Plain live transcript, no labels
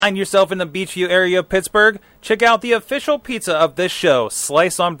Find yourself in the Beachview area of Pittsburgh? Check out the official pizza of this show,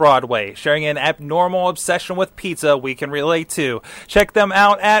 Slice on Broadway, sharing an abnormal obsession with pizza we can relate to. Check them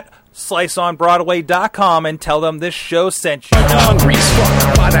out at sliceonbroadway.com and tell them this show sent you. Hungry as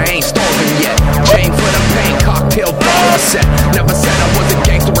fuck, but I ain't starving yet. Chain for the pain, cocktail bar set. Never said I was a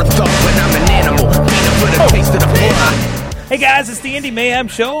gangster or thug, but I'm an animal. Peanut for the taste of the blood. Hey guys, it's the Indy Mayhem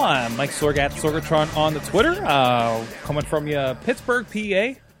Show. I'm Mike Sorg at Sorgatron on the Twitter. Coming from you, Pittsburgh,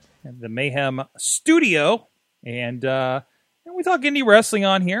 PA. The Mayhem studio, and we talk indie wrestling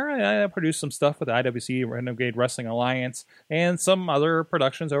on here. I produce some stuff with the IWC Renegade Wrestling Alliance and some other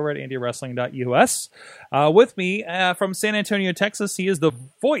productions over at IndieWrestling.us. With me from San Antonio, Texas, he is the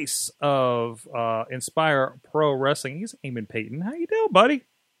voice of Inspire Pro Wrestling. He's Eamon Payton. How you doing, buddy?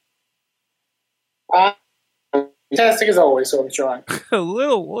 Fantastic as always, so I'm trying. A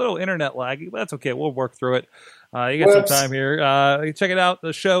little internet laggy, but that's okay. We'll work through it. You got some time here. Check it out.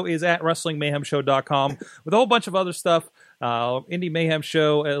 The show is at WrestlingMayhemShow.com with a whole bunch of other stuff. Indie Mayhem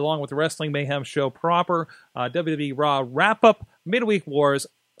Show, along with the Wrestling Mayhem Show proper, WWE Raw Wrap-Up, Midweek Wars,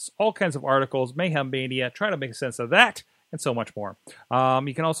 all kinds of articles, Mayhem Mania, try to make sense of that, and so much more.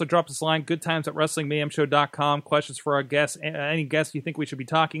 You can also drop us a line, goodtimes at WrestlingMayhemShow.com. Questions for our guests, any guests you think we should be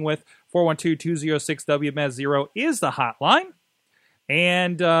talking with, 412-206-WMS0 is the hotline.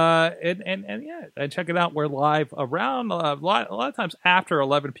 And check it out. We're live around a lot of times after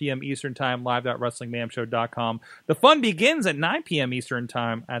 11 p.m. Eastern Time, live.wrestlingmayhemshow.com. The fun begins at 9 p.m. Eastern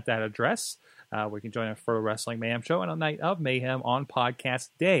Time at that address. We can join us for a Wrestling Mayhem Show and a Night of Mayhem on podcast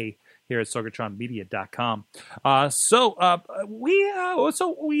day here at SorgatronMedia.com. So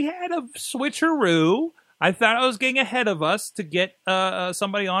we had a switcheroo. I thought I was getting ahead of us to get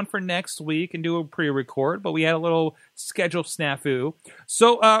somebody on for next week and do a pre-record, but we had a little schedule snafu.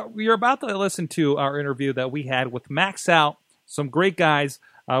 So you're about to listen to our interview that we had with MaxXouT, some great guys.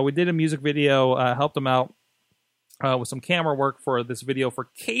 We did a music video, helped them out with some camera work for this video for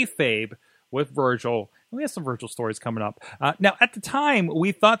Kayfabe with Virgil. We have some Virgil stories coming up. Now, at the time,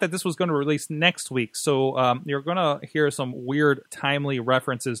 we thought that this was going to release next week, so you're going to hear some weird, timely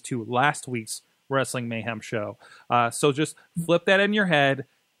references to last week's Wrestling Mayhem Show. So just flip that in your head.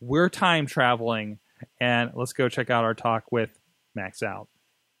 We're time traveling, and let's go check out our talk with MaxXouT.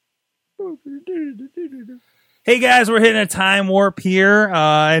 Hey guys, we're hitting a time warp here,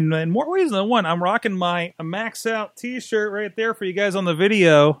 and in more ways than one. I'm rocking my MaxXouT t-shirt right there for you guys on the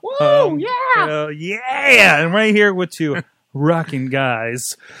video. Woo, yeah! Yeah! And right here with two rocking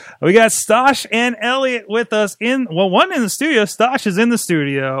guys. We got Stosh and Elliot with us one in the studio. Stosh is in the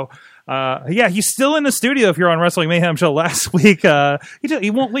studio. He's still in the studio if you're on Wrestling Mayhem Show last week.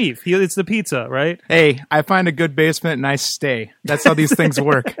 He won't leave. It's the pizza, right? Hey, I find a good basement and I stay. That's how these things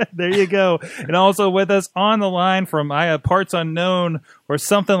work. There you go. And also with us on the line from Parts Unknown or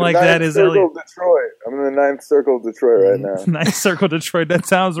something like that is Elliot. Detroit. I'm in the Ninth Circle Detroit right now. Ninth Circle Detroit. That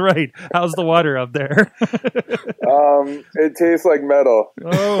sounds right. How's the water up there? It tastes like metal.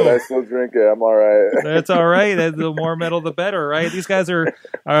 Oh, but I still drink it. I'm all right. That's all right. The more metal, the better, right? These guys are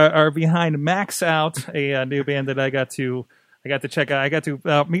behind MaxXouT, a new band that I got to check out. I got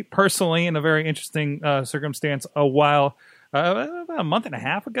to meet personally in a very interesting circumstance about a month and a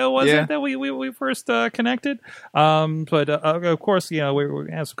half ago, was it, that we first connected? But of course, we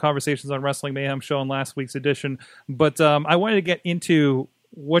had some conversations on Wrestling Mayhem Show in last week's edition. But I wanted to get into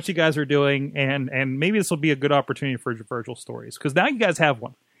what you guys are doing, and maybe this will be a good opportunity for Virgil stories, because now you guys have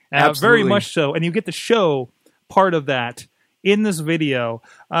one. Very much so, and you get to show part of that in this video.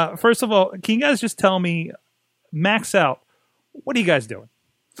 First of all, can you guys just tell me, MaxXouT, what are you guys doing?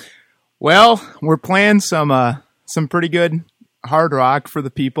 Well, we're playing some pretty good hard rock for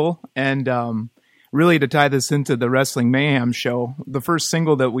the people, and really to tie this into the Wrestling Mayhem Show, the first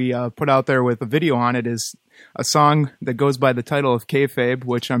single that we put out there with a video on it is a song that goes by the title of Kayfabe,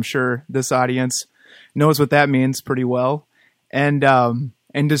 which I'm sure this audience knows what that means pretty well. And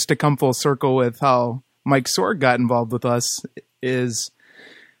just to come full circle with how Mike Sorg got involved with us is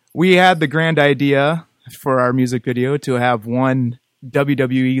we had the grand idea for our music video to have one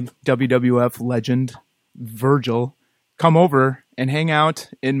WWE, WWF legend, Virgil, come over and hang out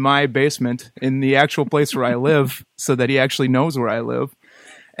in my basement in the actual place where I live so that he actually knows where I live.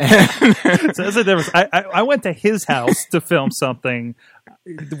 So there's a difference. I went to his house to film something.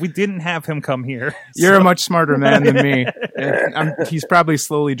 We didn't have him come here. You're a much smarter man than me. He's probably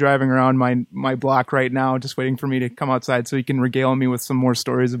slowly driving around my block right now, just waiting for me to come outside so he can regale me with some more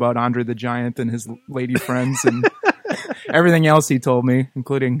stories about Andre the Giant and his lady friends and everything else he told me,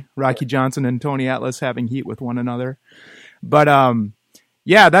 including Rocky Johnson and Tony Atlas having heat with one another. But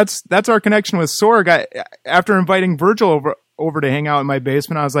that's our connection with Sorg. After inviting Virgil over to hang out in my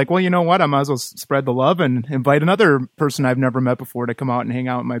basement. I was like, well, you know what? I might as well spread the love and invite another person I've never met before to come out and hang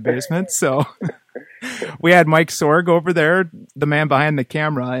out in my basement. So we had Mike Sorg over there, the man behind the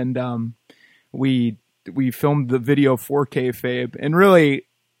camera, and we filmed the video for Kayfabe. And really,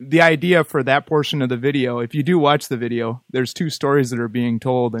 the idea for that portion of the video, if you do watch the video, there's two stories that are being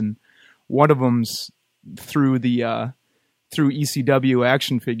told, and one of them's through ECW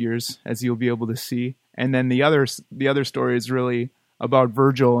action figures, as you'll be able to see. And then the other story is really about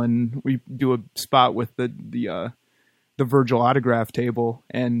Virgil, and we do a spot with the Virgil autograph table,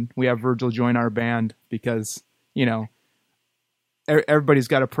 and we have Virgil join our band because, you know, everybody's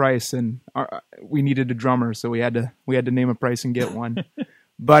got a price, and we needed a drummer, so we had to name a price and get one.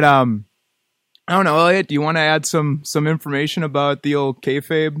 But I don't know, Elliot, do you want to add some information about the old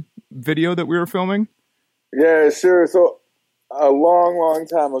Kayfabe video that we were filming? Yeah, sure. So a long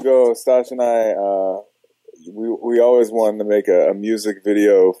time ago, Stash and I, we always wanted to make a music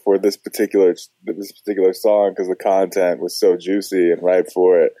video for this particular song because the content was so juicy and right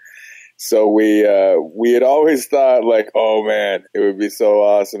for it. So we had always thought like, oh man, it would be so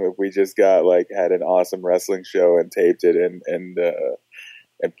awesome if we just had an awesome wrestling show and taped it and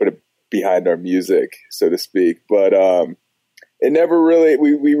put it behind our music, so to speak. But it never really.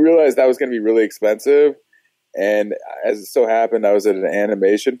 We realized that was going to be really expensive. And as it so happened, I was at an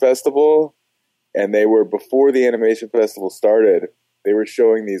animation festival, and before the animation festival started, they were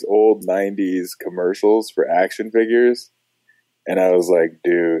showing these old 90s commercials for action figures. And I was like,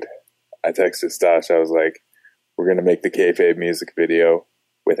 dude, I texted Stash. I was like, we're going to make the Kayfabe music video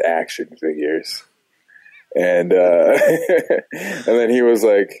with action figures. And, and then he was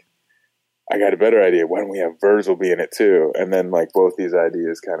like, I got a better idea. Why don't we have Virgil be in it too? And then both these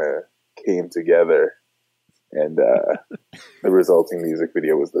ideas kind of came together. And the resulting music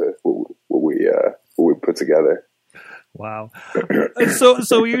video was what we put together. Wow.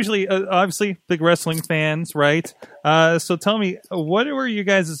 So we usually, obviously, big wrestling fans, right? So tell me, what were you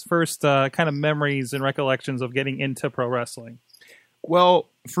guys' first kind of memories and recollections of getting into pro wrestling? Well,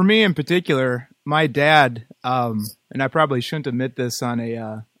 for me in particular, my dad, and I probably shouldn't admit this on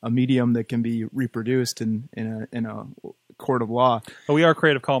a medium that can be reproduced in a court of law. But we are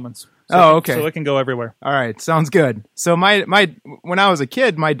Creative Commons. Okay. So it can go everywhere. All right, sounds good. So my when I was a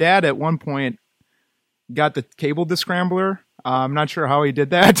kid, my dad at one point got the cable descrambler. I'm not sure how he did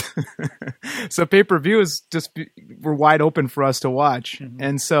that. So pay-per-views were wide open for us to watch. Mm-hmm.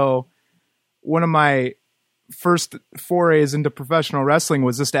 And so one of my first forays into professional wrestling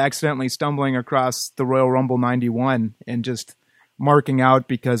was just accidentally stumbling across the Royal Rumble 91 and just marking out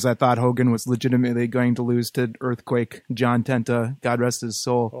because I thought Hogan was legitimately going to lose to Earthquake John Tenta, God rest his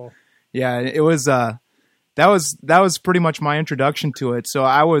soul. Oh. Yeah, it was that was pretty much my introduction to it. So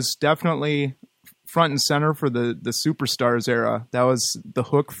I was definitely front and center for the Superstars era. That was the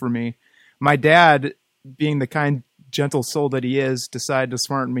hook for me. My dad, being the kind, gentle soul that he is, decided to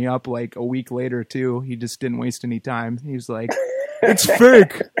smarten me up like a week later too. He just didn't waste any time. He was like, "It's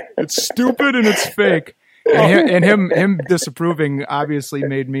fake. It's stupid and it's fake." And him disapproving obviously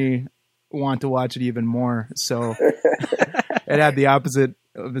made me want to watch it even more. So it had the opposite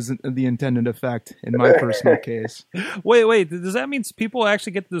of the intended effect in my personal case. Wait, does that mean people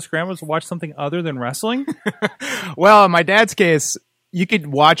actually get to the scrambles to watch something other than wrestling? Well, in my dad's case, you could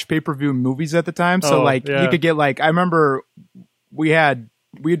watch pay-per-view movies at the time. So you could get I remember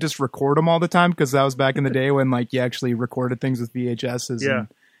we'd just record them all the time because that was back in the day when you actually recorded things with VHSs. Yeah. And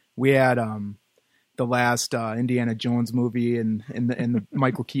we had the last Indiana Jones movie and the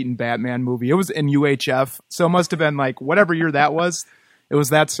Michael Keaton Batman movie. It was in UHF. So it must have been whatever year that was. It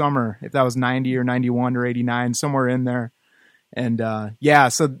was that summer, if that was 90 or 91 or 89, somewhere in there. And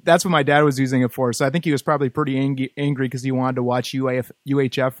so that's what my dad was using it for. So I think he was probably pretty angry because he wanted to watch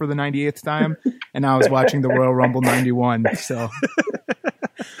UHF for the 98th time. And I was watching the Royal Rumble 91. So,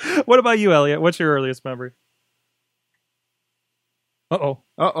 what about you, Elliot? What's your earliest memory?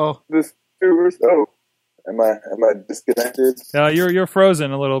 Uh-oh. This oh, am I disconnected? You're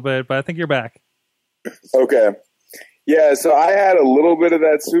frozen a little bit, but I think you're back. Okay. Yeah, so I had a little bit of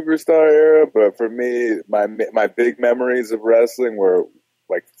that Superstar era, but for me, my big memories of wrestling were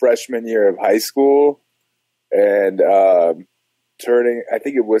freshman year of high school and turning, I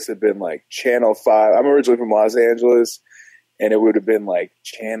think it must have been Channel 5. I'm originally from Los Angeles, and it would have been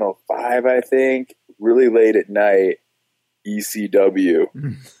Channel 5, I think, really late at night, ECW,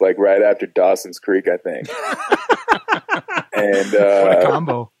 right after Dawson's Creek, I think. And what a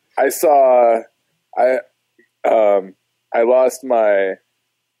combo. I lost my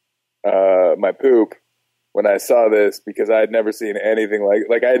my poop when I saw this, because I had never seen anything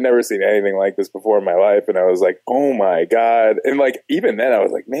like I had never seen anything like this before in my life, and I was like, oh my God. And like even then I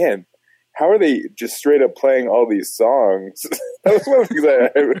was like, man, how are they just straight up playing all these songs? That was one of the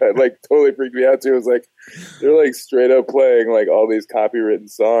things that like totally freaked me out too. It was like they're like straight up playing like all these copywritten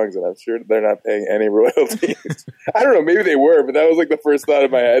songs, and I'm sure they're not paying any royalties. I don't know, maybe they were, but that was like the first thought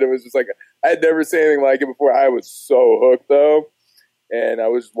in my head. It was just like I had never seen anything like it before. I was so hooked though, and I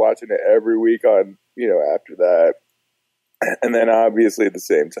was watching it every week on, you know, after that. And then obviously at the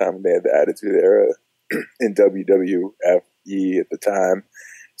same time they had the Attitude Era in WWFE at the time.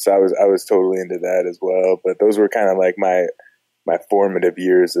 So I was totally into that as well. But those were kind of like my formative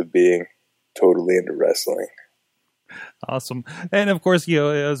years of being totally into wrestling. Awesome. And of course, you know,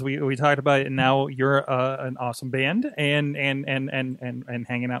 as we talked about it, now you're an awesome band and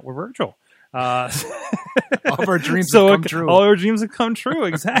hanging out with Virgil. All of our dreams have come true. All our dreams have come true.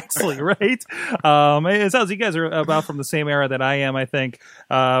 Exactly. Right. It sounds you guys are about from the same era that I am, I think,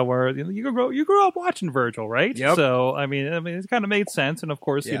 where you grew up watching Virgil, right? Yep. So, I mean, it kind of made sense. And of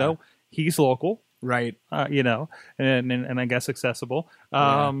course, you know, he's local. Right. You know, and I guess accessible,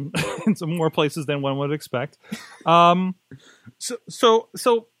 in some more places than one would expect. So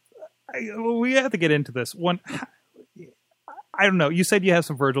we have to get into this one. I don't know. You said you have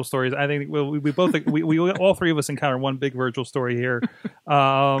some Virgil stories. I think we both we all three of us encountered one big Virgil story here.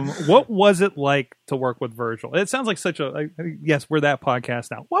 What was it like to work with Virgil? It sounds like such a yes. We're that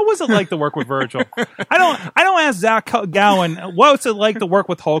podcast now. What was it like to work with Virgil? I don't ask Zach Gowen what's it like to work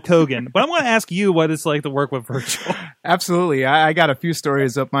with Hulk Hogan, but I'm going to ask you what it's like to work with Virgil. Absolutely, I got a few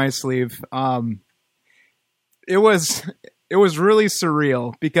stories up my sleeve. It was really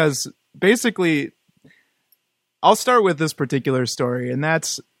surreal because basically. I'll start with this particular story, and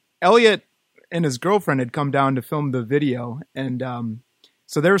that's Elliot and his girlfriend had come down to film the video, and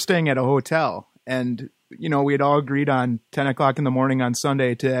so they were staying at a hotel, and you know we had all agreed on 10 o'clock in the morning on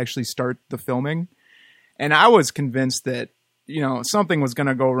Sunday to actually start the filming, and I was convinced that you know something was going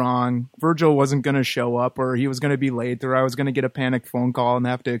to go wrong. Virgil wasn't going to show up, or he was going to be late, or I was going to get a panic phone call and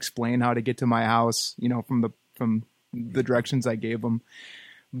have to explain how to get to my house, you know, from the directions I gave him,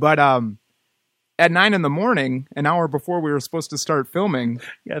 but at 9 in the morning, an hour before we were supposed to start filming.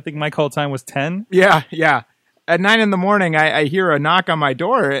 Yeah, I think my call time was 10. Yeah. At 9 in the morning, I hear a knock on my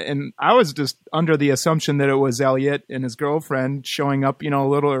door, and I was just under the assumption that it was Elliot and his girlfriend showing up, you know, a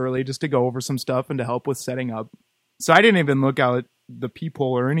little early just to go over some stuff and to help with setting up. So I didn't even look out the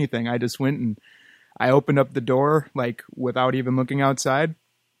peephole or anything. I just went and I opened up the door, like, without even looking outside.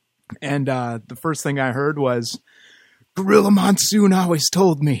 And the first thing I heard was, Gorilla Monsoon always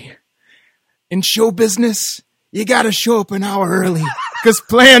told me, in show business, you gotta show up an hour early because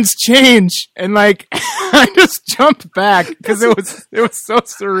plans change. And like, I just jumped back because it was so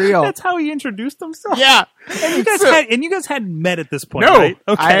surreal. That's how he introduced himself. Yeah, and you guys hadn't met at this point, no, right?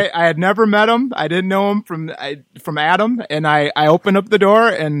 Okay. I had never met him. I didn't know him from Adam. And I opened up the door,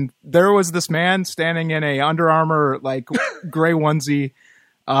 and there was this man standing in a Under Armour like gray onesie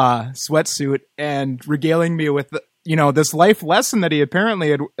sweatsuit and regaling me with you know, this life lesson that he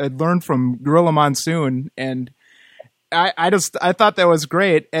apparently had learned from Gorilla Monsoon. And I thought that was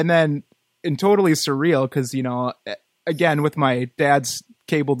great. And then totally surreal because, you know, again, with my dad's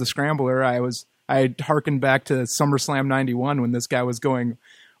cable to scrambler, I harkened back to SummerSlam 91 when this guy was going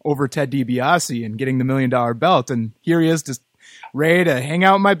over Ted DiBiase and getting the $1 million belt. And here he is just ready to hang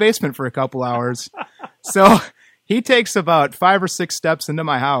out in my basement for a couple hours. So he takes about 5 or 6 steps into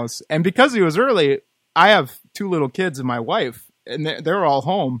my house. And because he was early, I have 2 little kids and my wife, and they're all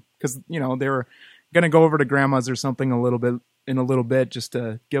home because, you know, they were going to go over to grandma's or something in a little bit just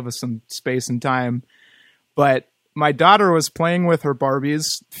to give us some space and time. But my daughter was playing with her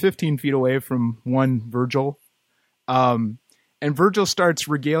Barbies 15 feet away from one Virgil. And Virgil starts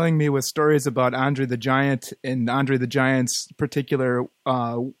regaling me with stories about Andre the Giant and Andre the Giant's particular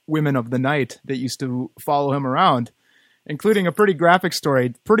women of the night that used to follow him around, including a pretty graphic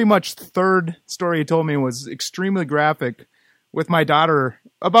story. Pretty much the third story he told me was extremely graphic, with my daughter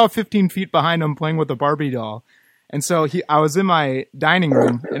about 15 feet behind him playing with a Barbie doll. And so I was in my dining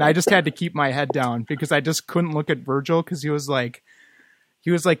room, and I just had to keep my head down because I just couldn't look at Virgil because he was like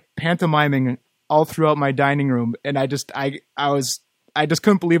pantomiming all throughout my dining room, and I just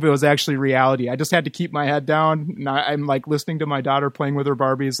couldn't believe it was actually reality. I just had to keep my head down. And I'm like listening to my daughter playing with her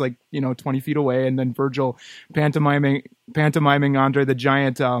Barbies, like, you know, 20 feet away. And then Virgil pantomiming Andre the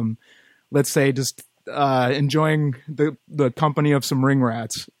Giant. Let's say just enjoying the company of some ring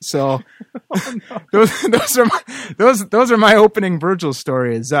rats. So those are my opening Virgil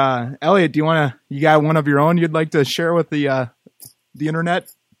stories. Elliot, you got one of your own you'd like to share with the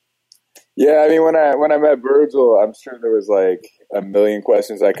internet? Yeah, I mean, when I met Virgil, I'm sure there was like a million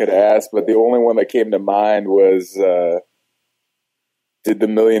questions I could ask, but the only one that came to mind was, did the $1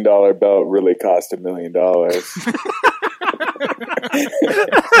 million belt really cost $1 million?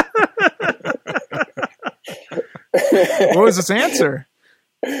 What was his answer?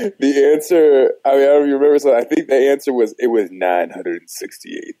 The answer, I mean, I don't remember. So I think the answer was it was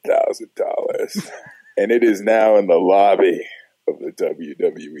 $968,000, and it is now in the lobby of the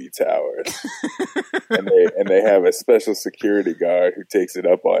WWE towers, and they have a special security guard who takes it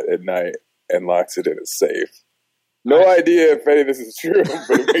up at night and locks it in a safe. No idea if any of this is true,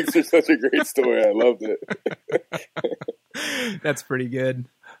 but it makes for such a great story. I loved it. That's pretty good.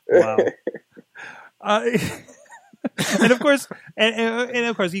 Wow. And of course, and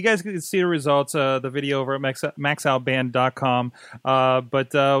of course, you guys can see the results, the video over at MaxXouTband.com.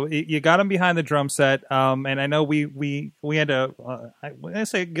 But you got him behind the drum set, and I know we had to. When I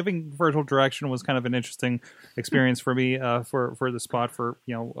say giving Virgil direction was kind of an interesting experience for me for the spot for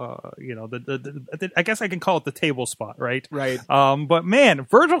the I guess I can call it the table spot, right? Right. But man,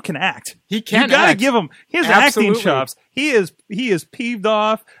 Virgil can act. He can. You gotta act. give him his Absolutely. acting chops. He is peeved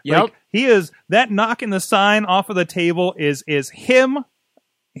off. Yep. Like, he is that knocking the sign off of the table is him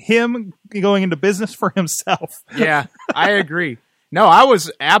going into business for himself. Yeah, I agree. No, I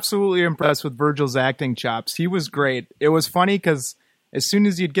was absolutely impressed with Virgil's acting chops. He was great. It was funny because as soon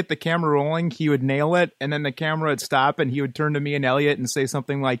as you'd get the camera rolling, he would nail it, and then the camera would stop, and he would turn to me and Elliot and say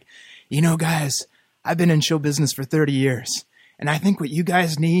something like, "You know, guys, I've been in show business for 30 years, and I think what you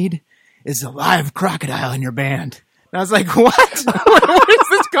guys need is a live crocodile in your band." And I was like, what? Where is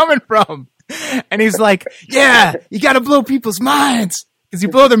this coming from? And he's like, yeah, you got to blow people's minds because you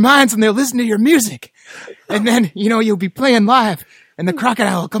blow their minds and they'll listen to your music. And then, you'll be playing live and the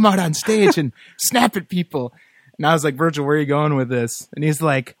crocodile will come out on stage and snap at people. And I was like, Virgil, where are you going with this? And he's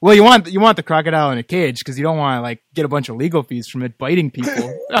like, well, you want the crocodile in a cage because you don't want to get a bunch of legal fees from it biting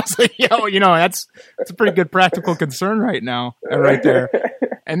people. I was like, that's a pretty good practical concern right now, right there.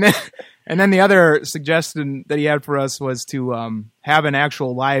 And then the other suggestion that he had for us was to have an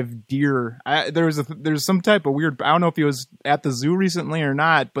actual live deer. There's some type of weird. I don't know if he was at the zoo recently or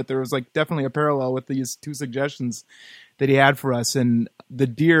not, but there was definitely a parallel with these two suggestions that he had for us. And the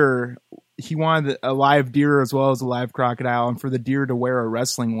deer, he wanted a live deer as well as a live crocodile, and for the deer to wear a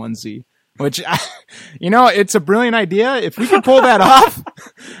wrestling onesie. Which, it's a brilliant idea. If we can pull that off,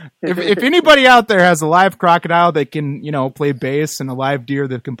 if anybody out there has a live crocodile that can, play bass and a live deer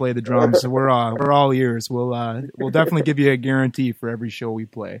that can play the drums, we're all ears. We'll definitely give you a guarantee for every show we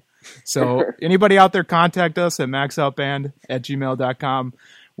play. So anybody out there, contact us at maxoutband@gmail.com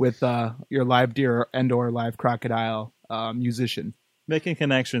with your live deer and or live crocodile musician. Making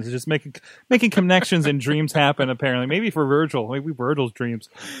connections, just making connections and dreams happen. Apparently, maybe for Virgil, maybe Virgil's dreams.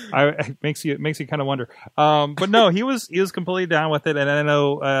 It makes you kind of wonder. But no, he was completely down with it, and I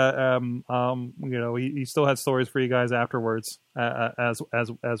know, he still had stories for you guys afterwards as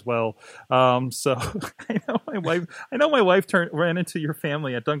well. So I know my wife ran into your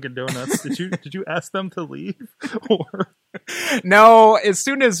family at Dunkin' Donuts. Did you ask them to leave or? No, as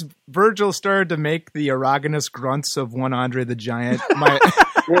soon as Virgil started to make the erogenous grunts of one Andre the Giant,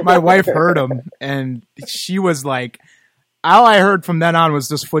 my wife heard him, and she was like, all I heard from then on was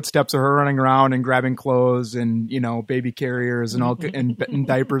just footsteps of her running around and grabbing clothes and, baby carriers and all and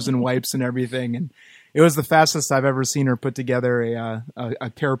diapers and wipes and everything. And it was the fastest I've ever seen her put together a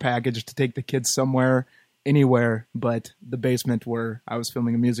care package to take the kids somewhere, anywhere but the basement where I was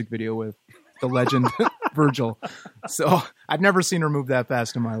filming a music video with the legend Virgil. So I've never seen her move that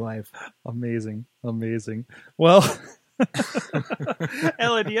fast in my life. Amazing. Well,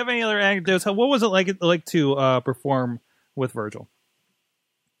 Ella, do you have any other anecdotes? What was it like to perform with Virgil?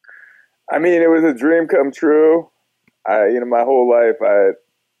 I mean, it was a dream come true. My whole life,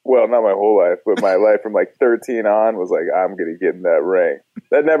 well, not my whole life, but my life from 13 on was I'm going to get in that ring.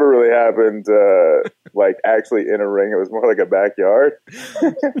 That never really happened, actually in a ring. It was more like a backyard.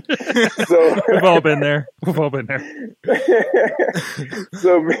 So We've all been there.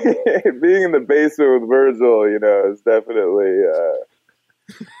 So being in the basement with Virgil, is definitely,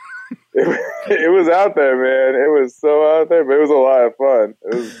 it was out there, man. It was so out there, but it was a lot of fun.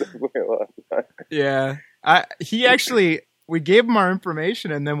 It was definitely a lot of fun. Yeah. We gave him our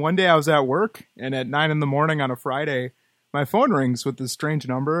information, and then one day I was at work, and at 9 a.m. on a Friday, my phone rings with this strange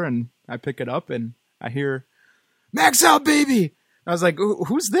number, and I pick it up, and I hear, "Max Out, baby!" I was like,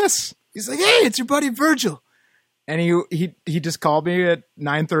 "Who's this?" He's like, "Hey, it's your buddy Virgil." And he just called me at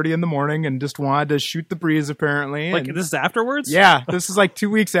 9:30 and just wanted to shoot the breeze, apparently. This is afterwards? Yeah, this is 2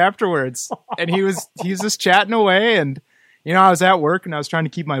 weeks afterwards. And he's just chatting away, and I was at work and I was trying to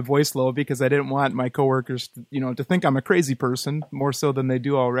keep my voice low because I didn't want my coworkers, to think I'm a crazy person more so than they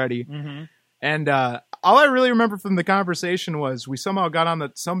do already. Mm-hmm. And all I really remember from the conversation was we somehow got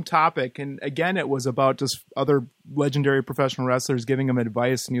on some topic, and again, it was about just other legendary professional wrestlers giving him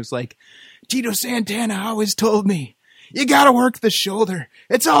advice, and he was like, Tito Santana always told me, you gotta work the shoulder.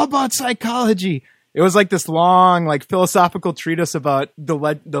 It's all about psychology. It was like this long, like philosophical treatise about the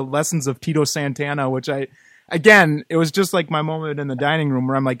lessons of Tito Santana, which it was just like my moment in the dining room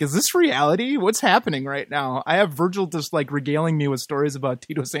where I'm like, is this reality? What's happening right now? I have Virgil just like regaling me with stories about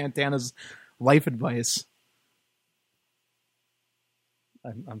Tito Santana's life advice.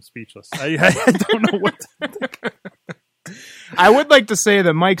 I'm speechless. I don't know what to think. I would like to say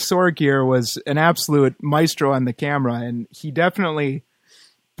that Mike Sorg here was an absolute maestro on the camera, and he definitely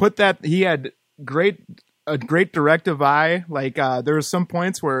put that. He had a great directive eye. Like there were some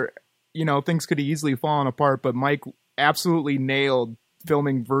points where things could have easily fallen apart, but Mike absolutely nailed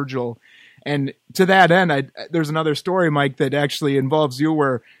filming Virgil. And to that end, there's another story, Mike, that actually involves you,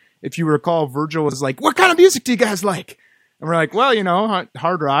 where if you recall, Virgil was like, "What kind of music do you guys like?" And we're like, well,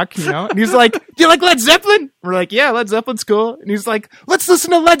 hard rock, And he's like, do you like Led Zeppelin? We're like, yeah, Led Zeppelin's cool. And he's like, let's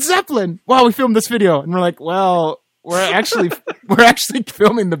listen to Led Zeppelin while we film this video. And we're like, well, we're actually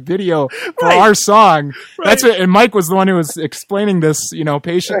filming the video for our song. Right. That's it. And Mike was the one who was explaining this,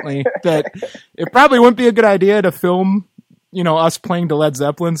 patiently, that it probably wouldn't be a good idea to film, us playing to Led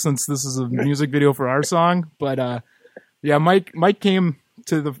Zeppelin since this is a music video for our song. But, yeah, Mike came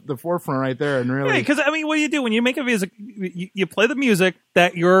to the forefront right there, and really, because what do you do when you make a music? You play the music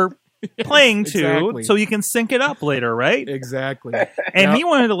that you're playing to, exactly. So you can sync it up later, right? Exactly. And he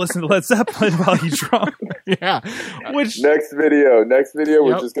wanted to listen to Led Zeppelin while he drunk. Yeah. Which next video,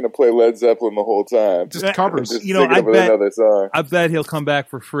 we're just gonna play Led Zeppelin the whole time. Just covers. Just another song. I bet he'll come back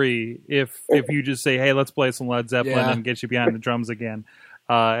for free if you just say, "Hey, let's play some Led Zeppelin," and get you behind the drums again.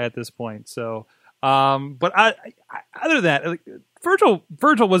 At this point, so. But other than that, Virgil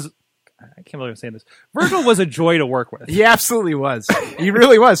was. I can't believe I'm saying this. Virgil was a joy to work with. He absolutely was. He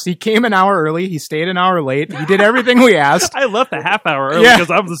really was. He came an hour early. He stayed an hour late. He did everything we asked. I left a half hour early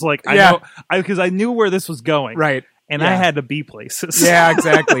because I was just like, because I knew where this was going. Right. And I had to be places. Yeah,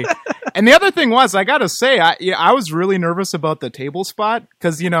 exactly. And the other thing was, I got to say, I was really nervous about the table spot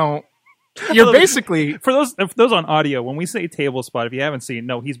because, you're basically for those on audio. When we say table spot, if you haven't seen,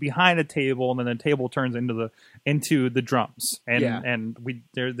 no, he's behind a table, and then the table turns into the drums, and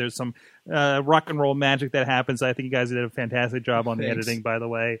there's some rock and roll magic that happens. I think you guys did a fantastic job on the editing, by the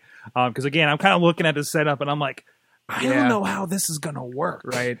way. Because again, I'm kind of looking at the setup, and I'm like, I don't know how this is gonna work.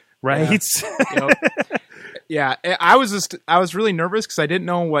 Right. Yeah. Yeah, I was really nervous because I didn't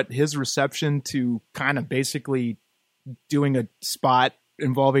know what his reception to kind of basically doing a spot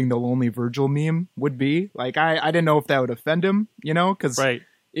involving the Lonely Virgil meme would be. Like, I didn't know if that would offend him, because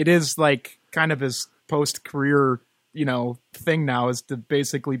it is like kind of his post-career, thing now is to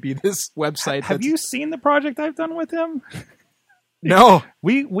basically be this website. Have you seen the project I've done with him? No.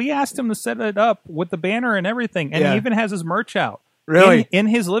 We asked him to set it up with the banner and everything, and he even has his merch out. Really? In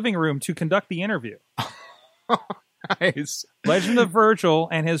his living room to conduct the interview. Nice. Legend of Virgil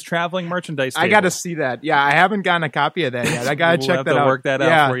and his traveling merchandise table. I got to see that. Yeah, I haven't gotten a copy of that yet. I got to check that out. Work that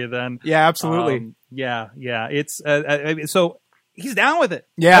out for you then. Yeah, absolutely. Yeah. It's so he's down with it.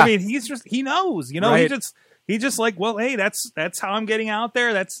 Yeah. I mean, he knows. Right. He's just like, well, hey, that's how I'm getting out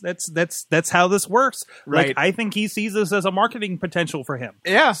there. That's how this works. Right. Like, I think he sees this as a marketing potential for him.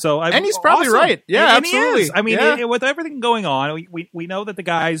 Yeah. So and he's probably right. Yeah, and absolutely. He is. I mean, with everything going on, we know that the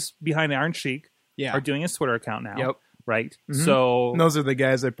guys behind Iron Sheik are doing his Twitter account now. Yep. Right. Mm-hmm. So and those are the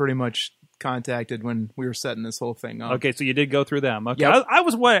guys I pretty much contacted when we were setting this whole thing up. Okay, so you did go through them. Okay, yep. I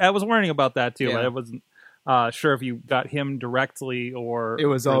was worrying about that too. I wasn't sure if you got him directly or it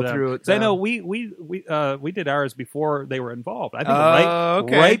was all through. I know we did ours before they were involved. I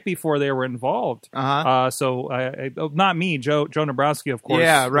think right before they were involved. So not me, Joe Nabrowski, of course.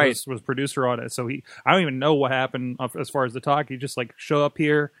 Yeah, right. Was producer on it. So I don't even know what happened as far as the talk. He just like show up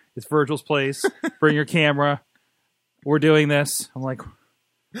here. It's Virgil's place. Bring your camera. We're doing this. I'm like, all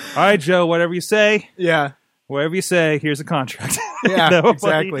right, Joe, whatever you say. Yeah. Whatever you say, here's a contract. Yeah,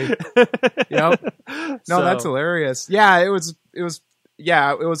 exactly. Yep. No, that's hilarious. Yeah, it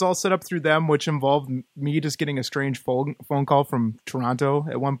was all set up through them, which involved me just getting a strange phone call from Toronto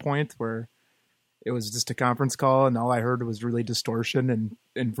at one point where it was just a conference call and all I heard was really distortion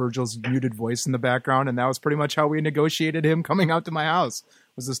and Virgil's muted voice in the background. And that was pretty much how we negotiated him coming out to my house.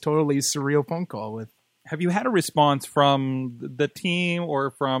 Was this totally surreal phone call with. Have you had a response from the team or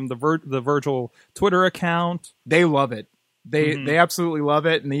from the Virgil Twitter account? They love it. They absolutely love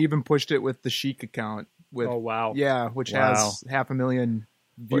it, and they even pushed it with the Sheik account. with wow. Yeah, which Wow. has 500,000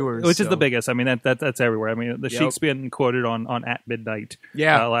 viewers. Which is the so- biggest. I mean, that's everywhere. I mean, the Yep. Sheik's been quoted on At Midnight.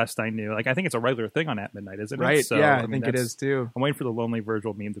 Yeah. Last I knew. Like, I think it's a regular thing on At Midnight, isn't it? Right, So, yeah, I mean, think it that's- is too. I'm waiting for the Lonely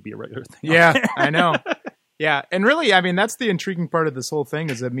Virgil meme to be a regular thing. Yeah, I know. Yeah, and really, I mean, that's the intriguing part of this whole thing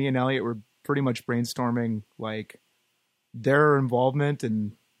is that me and Elliot were pretty much brainstorming like their involvement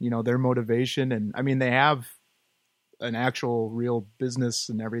and their motivation, and I mean they have an actual real business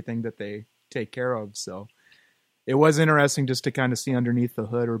and everything that they take care of. So it was interesting just to kind of see underneath the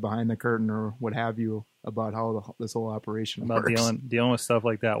hood or behind the curtain or what have you about how this whole operation About works. dealing with stuff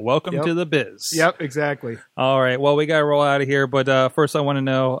like that. Welcome Yep. to the biz. Yep, exactly. All right. Well, we got to roll out of here. But first, I want to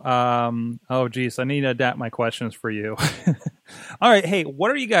know. Oh, geez, I need to adapt my questions for you. All right. Hey,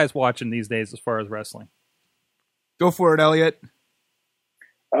 what are you guys watching these days as far as wrestling? Go for it, Elliot.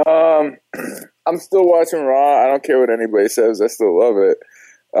 I'm still watching Raw. I don't care what anybody says. I still love it.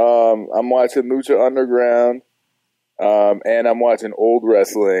 I'm watching Lucha Underground, and I'm watching old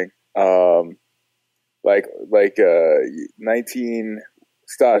wrestling, like 19.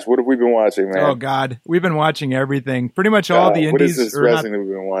 Stash, what have we been watching, man? Oh God, we've been watching everything. Pretty much all the indies. What is this or not- wrestling that we've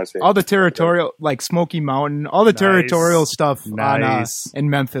been watching? all the territorial, like Smoky Mountain, all the territorial stuff Nice. in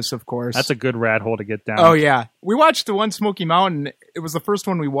Memphis, of course. That's a good rat hole to get down. Oh yeah, we watched the one Smoky Mountain. It was the first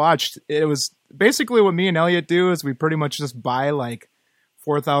one we watched. It was basically what me and Elliot do is we pretty much just buy like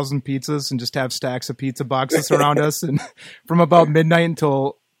 4,000 pizzas and just have stacks of pizza boxes around us, and from about midnight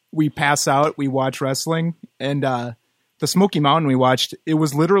until we pass out, we watch wrestling. And the Smoky Mountain we watched, it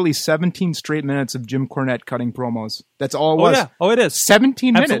was literally 17 straight minutes of Jim Cornette cutting promos. That's all it was. yeah. Oh, it is.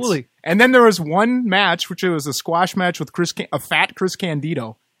 17 minutes. Absolutely. And then there was one match, which it was a squash match with a fat Chris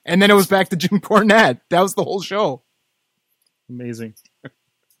Candido. And then it was back to Jim Cornette. That was the whole show. Amazing.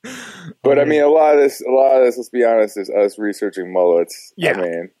 But I mean, a lot of this, let's be honest, is us researching mullets. Yeah. I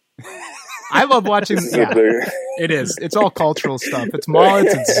mean, I love watching. this is Yeah, a big, it is. It's all cultural stuff. It's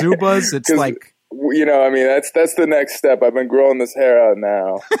mullets. It's Zubas. It's 'Cause- like I mean, that's the next step. I've been growing this hair out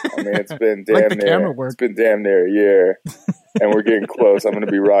now. I mean, it's been damn Like the near. camera work. It's been damn near a year, and we're getting close. I'm going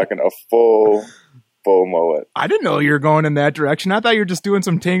to be rocking a full mullet. I didn't know you were going in that direction. I thought you were just doing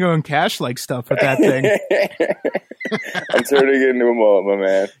some Tango and Cash like stuff with that thing. I'm turning it into a mullet, my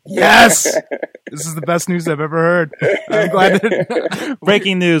man. Yes, this is the best news I've ever heard. I'm glad that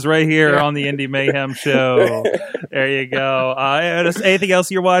Breaking news right here Yeah. on the Indy Mayhem show. There you go. Anything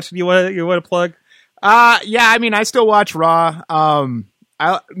else you're watching? You want to plug? Yeah, I mean, I still watch Raw.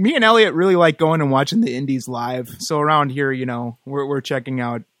 Me and Elliot really like going and watching the indies live. So around here, we're checking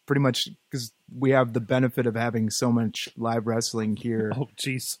out pretty much because we have the benefit of having so much live wrestling here. Oh,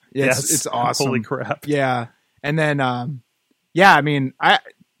 jeez. It's awesome. Holy crap. Yeah, and then I mean, I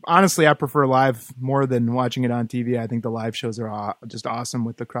prefer live more than watching it on TV. I think the live shows are just awesome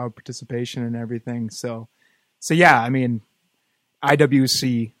with the crowd participation and everything. So yeah, I mean,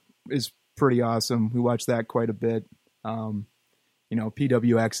 IWC is pretty awesome. We watch that quite a bit.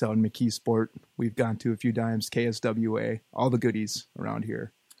 PWX out in McKeesport, we've gone to a few times. KSWA, all the goodies around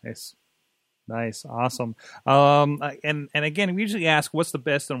here. Nice. Awesome. And again, we usually ask, what's the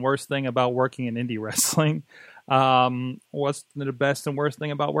best and worst thing about working in indie wrestling? What's the best and worst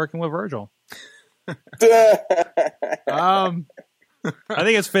thing about working with Virgil? I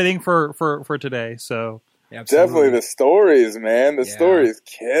think it's fitting for today. So Definitely the stories, man. The stories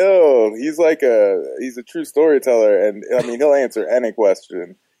killed. He's he's a true storyteller, and I mean he'll answer any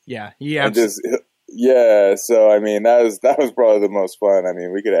question. Yeah, so I mean that was probably the most fun. I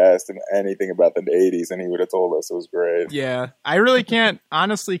mean we could have asked him anything about the 80s and he would have told us. It was great. Yeah, I really can't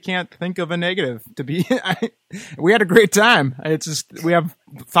think of a negative to be. We had a great time. It's just we have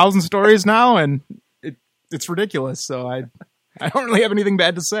 1,000 stories now, and it's ridiculous. So I don't really have anything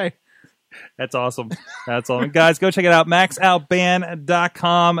bad to say. That's awesome. That's all. Guys, go check it out.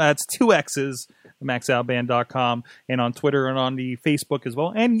 MaxXoutBand.com. That's 2 X's. MaxXoutBand.com. And on Twitter and on the Facebook as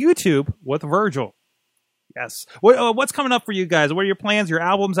well. And YouTube with Virgil. Yes. What's coming up for you guys? What are your plans? Your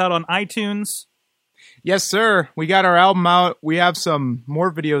album's out on iTunes? Yes, sir. We got our album out. We have some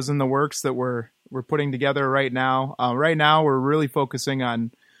more videos in the works that we're putting together right now. Right now, we're really focusing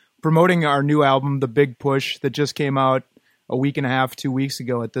on promoting our new album, The Big Push, that just came out a week and a half, 2 weeks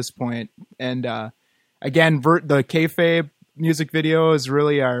ago at this point. And again, the Kayfabe music video is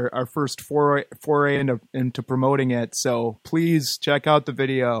really our first foray into promoting it. So please check out the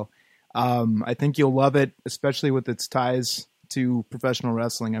video. I think you'll love it, especially with its ties to professional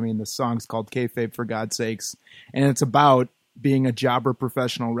wrestling. I mean, the song's called Kayfabe, for God's sakes. And it's about being a jobber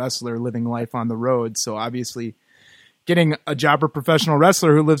professional wrestler living life on the road. So obviously getting a jobber professional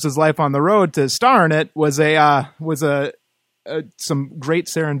wrestler who lives his life on the road to star in it was a some great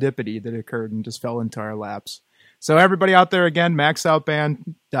serendipity that occurred and just fell into our laps. So everybody out there, again,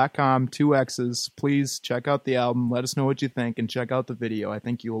 MaxXoutBand.com, 2 X's. Please check out the album. Let us know what you think, and check out the video. I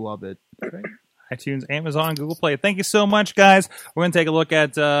think you'll love it. Okay. iTunes, Amazon, Google Play. Thank you so much, guys. We're going to take a look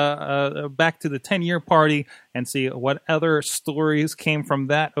at back to the 10-year party and see what other stories came from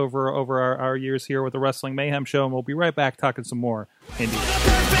that over our years here with the Wrestling Mayhem Show, and we'll be right back talking some more Indy.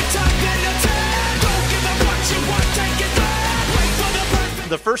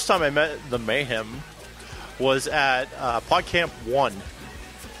 The first time I met the Mayhem was at PodCamp 1.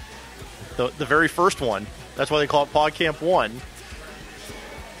 The very first one. That's why they call it PodCamp 1.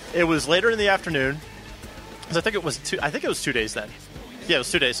 It was later in the afternoon. I think it was 2 days then. Yeah, it was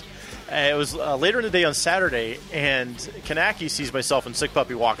 2 days. It was later in the day on Saturday, and Kanaki sees myself and Sick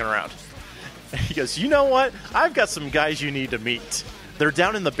Puppy walking around. He goes, "You know what? I've got some guys you need to meet. They're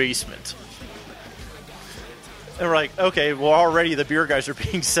down in the basement." And we're like, okay, well, already the beer guys are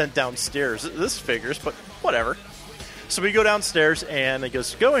being sent downstairs. This figures, but whatever. So we go downstairs, and he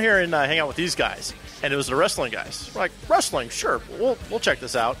goes, "Go in here and hang out with these guys." And it was the wrestling guys. We're like, "Wrestling? Sure, we'll check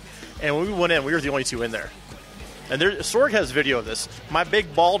this out." And when we went in, we were the only two in there. And Sorg has video of this. My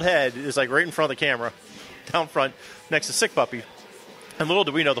big bald head is like right in front of the camera, down front, next to Sick Puppy. And little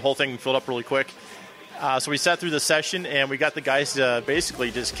did we know, the whole thing filled up really quick. So we sat through the session, and we got the guys to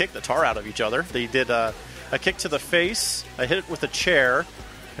basically just kick the tar out of each other. They did a kick to the face, a hit with a chair,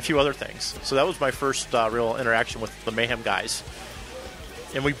 a few other things. So that was my first real interaction with the Mayhem guys.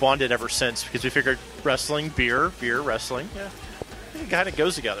 And we bonded ever since, because we figured wrestling, beer, wrestling, yeah, it kind of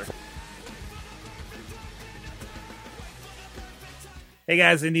goes together. Hey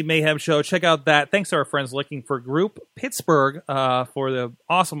guys, Indy Mayhem Show. Check out that. Thanks to our friends Looking for Group Pittsburgh for the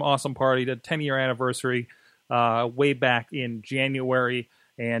awesome party, the 10-year anniversary way back in January,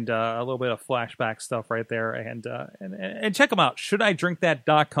 and a little bit of flashback stuff right there. And check them out.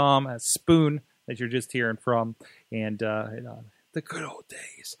 ShouldIDrinkThat.com, a Spoon that you're just hearing from, and the good old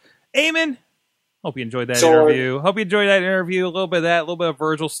days. Eamon, hope you enjoyed that interview. Hope you enjoyed that interview. A little bit of that, a little bit of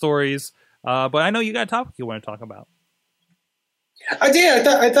Virgil stories. But I know you got a topic you want to talk about. I did.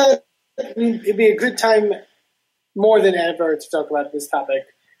 I thought it'd be a good time, more than ever, to talk about this topic.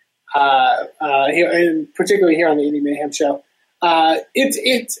 Here, and particularly here on the Indy Mayhem Show.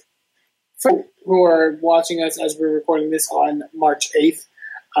 It's for who are watching us as we're recording this on March 8th.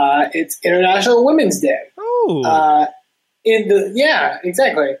 It's International Women's Day. Oh.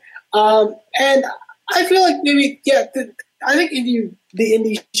 Exactly. And I feel like maybe, I think the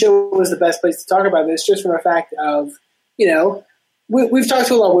Indy Show was the best place to talk about this, just from the fact of, we've talked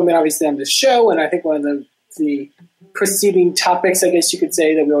to a lot of women, obviously, on this show, and I think one of the preceding topics, I guess you could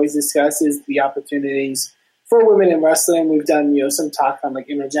say, that we always discuss is the opportunities for women in wrestling. We've done, some talk on like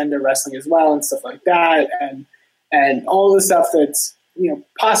intergender wrestling as well and stuff like that, and all the stuff that's,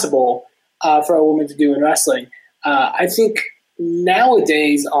 possible for a woman to do in wrestling. I think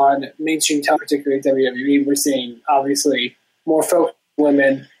nowadays on mainstream television, particularly WWE, we're seeing obviously more focused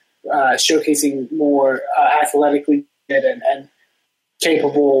women showcasing more athletically good and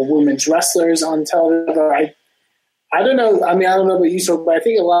capable women's wrestlers on television. I don't know. I don't know about you, but I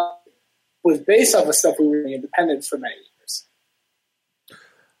think a lot was based off of stuff we were in independence for many years.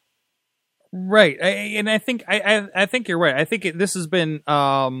 Right, and I think you're right. I think this has been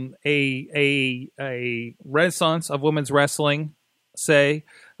a renaissance of women's wrestling. There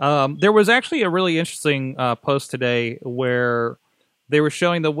was actually a really interesting post today where they were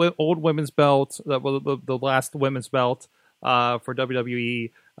showing the old women's belt, the last women's belt for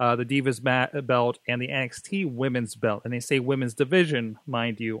WWE, the Divas belt, and the NXT women's belt, and they say women's division,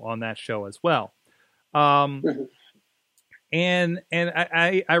 mind you, on that show as well. And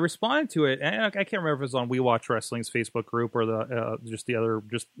I responded to it, and I can't remember if it was on We Watch Wrestling's Facebook group or the other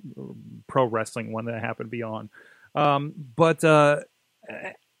pro wrestling one that I happened to be on. But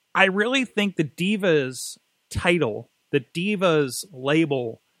I really think the Divas title, the Divas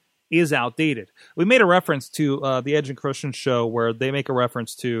label, is outdated. We made a reference to the Edge and Christian show where they make a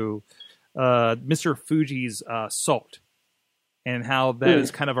reference to Mr. Fuji's salt, and how that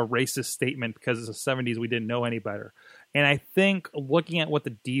is kind of a racist statement because it's the 70s, we didn't know any better. And I think looking at what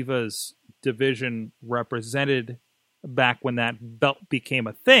the Divas division represented back when that belt became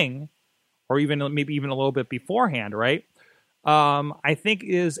a thing, or maybe even a little bit beforehand, right? I think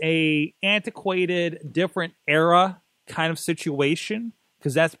is a antiquated, different era kind of situation,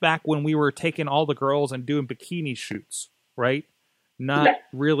 because that's back when we were taking all the girls and doing bikini shoots, right? Not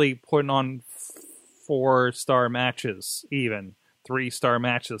really putting on 4-star matches, even 3-star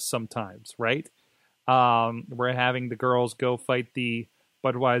matches sometimes, right? We're having the girls go fight the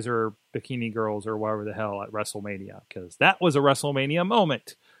Budweiser bikini girls or whatever the hell at WrestleMania, because that was a WrestleMania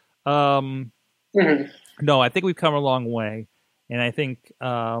moment. No, I think we've come a long way, and I think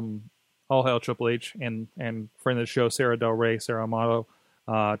all hail Triple H and friend of the show Sarah Del Rey, Sarah Amato,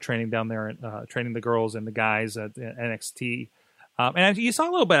 training down there, training the girls and the guys at NXT, and you saw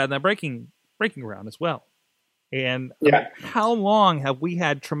a little bit of that breaking ground as well. And how long have we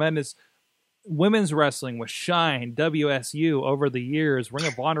had tremendous women's wrestling with Shine, WSU over the years, Ring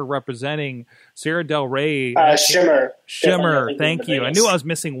of Honor representing Sarah Del Rey, Shimmer. Thank you. I knew I was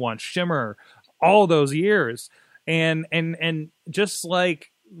missing one. Shimmer, all those years, and just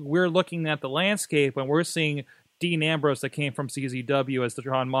like we're looking at the landscape and we're seeing Dean Ambrose that came from CZW as the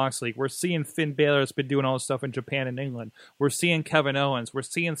John Moxley. We're seeing Finn Balor that's been doing all this stuff in Japan and England. We're seeing Kevin Owens. We're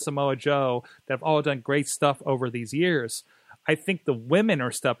seeing Samoa Joe that have all done great stuff over these years. I think the women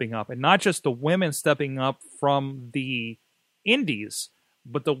are stepping up, and not just the women stepping up from the indies,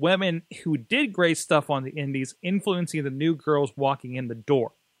 but the women who did great stuff on the indies influencing the new girls walking in the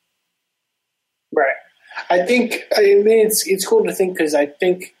door. Right. I mean, it's cool to think, because I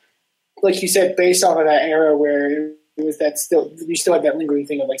think, like you said, based off of that era where it was that you still had that lingering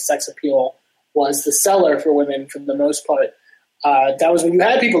thing of like sex appeal was the seller for women for the most part. That was when you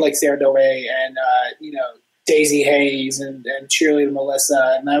had people like Sarah Del Rey and Daisy Hayes and Cheerleader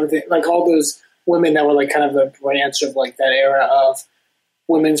Melissa and everything, like all those women that were like kind of the branch of like that era of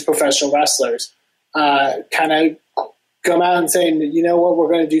women's professional wrestlers, kind of come out and saying, you know what, we're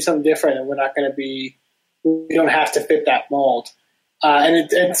going to do something different, and we don't have to fit that mold. And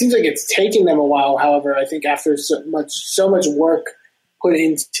it seems like it's taken them a while. However, I think after so much work put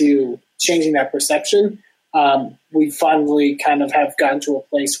into changing that perception, we finally kind of have gotten to a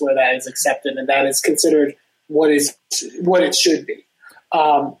place where that is accepted and that is considered what it should be.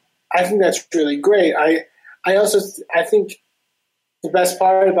 I think that's really great. I think the best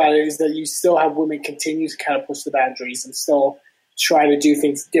part about it is that you still have women continue to kind of push the boundaries and still try to do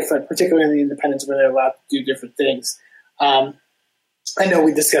things different, particularly in the independents where they're allowed to do different things. I know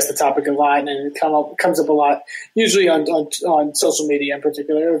we discuss the topic a lot, and it comes up a lot, usually on social media in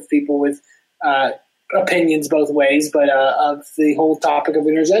particular, of people with opinions both ways, but of the whole topic of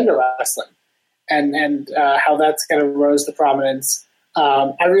intergender wrestling and how that's kind of rose to prominence.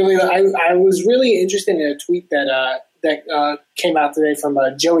 I was really interested in a tweet that came out today from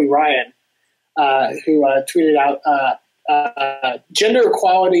Joey Ryan, who tweeted out gender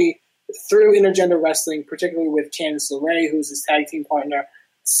equality through intergender wrestling, particularly with Candice LeRae, who's his tag team partner,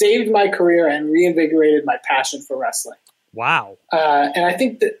 saved my career and reinvigorated my passion for wrestling. Wow. And I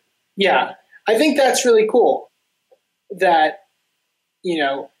think that's really cool that,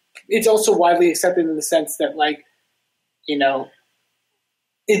 it's also widely accepted in the sense that, like,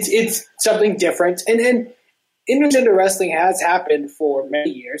 it's something different. And intergender wrestling has happened for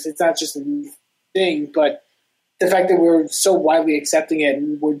many years. It's not just a new thing, but the fact that we're so widely accepting it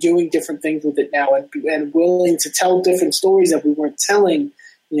and we're doing different things with it now and willing to tell different stories that we weren't telling,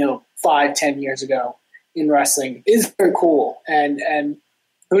 5-10 years ago in wrestling is very cool. And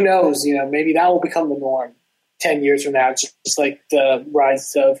who knows, maybe that will become the norm 10 years from now, just like the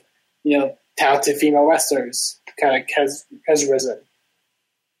rise of, talented female wrestlers kind of has risen.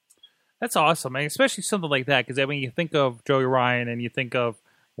 That's awesome, and especially something like that, because you think of Joey Ryan and you think of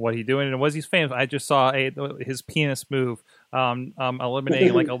what he's doing, and was he's famous. I just saw his penis move,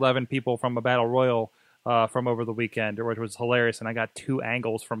 eliminating like 11 people from a battle royal from over the weekend, which was hilarious, and I got 2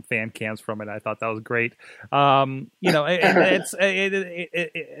 angles from fan cams from it. I thought that was great. That's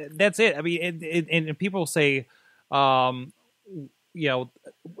it. I mean, and people say,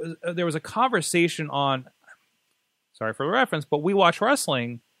 there was a conversation on. Sorry for the reference, but We Watch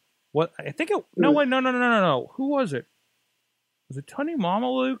Wrestling. What I think it no. Who was it? Was it Tony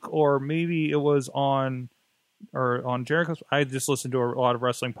Mamaluke, or maybe it was on Jericho's? I just listened to a lot of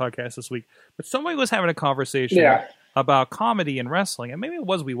wrestling podcasts this week, but somebody was having a conversation about comedy and wrestling, and maybe it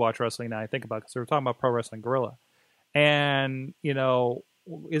was We Watch Wrestling. Now I think about it, because they were talking about Pro Wrestling Guerrilla, and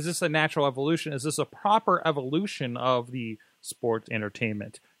is this a natural evolution? Is this a proper evolution of the sports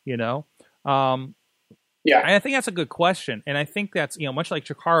entertainment? Yeah, and I think that's a good question, and I think that's much like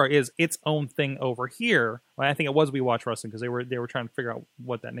Chikara is its own thing over here. Well, I think it was We Watch Wrestling, because they were trying to figure out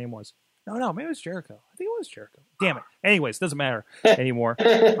what that name was. No, maybe it was Jericho. I think it was Jericho. Damn it. Anyways, doesn't matter anymore.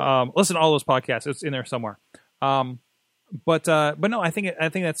 Listen to all those podcasts; it's in there somewhere. But no, I think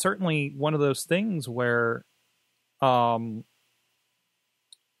that's certainly one of those things where, the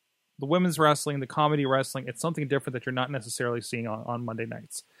women's wrestling, the comedy wrestling, it's something different that you're not necessarily seeing on Monday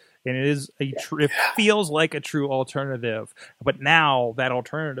nights. And it is it feels like a true alternative, but now that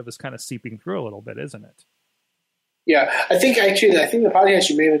alternative is kind of seeping through a little bit, isn't it? Yeah, I think the podcast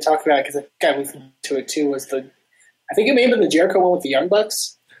you may have talked about, because I think I listened to it too, was I think it may have been the Jericho one with the Young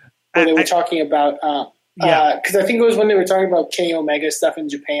Bucks, where they were talking about, because I think it was when they were talking about Kenny Omega stuff in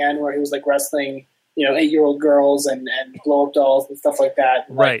Japan, where he was like wrestling, 8-year-old girls and blow up dolls and stuff like that.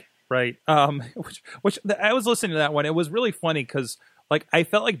 And, right. Which I was listening to that one. It was really funny because like I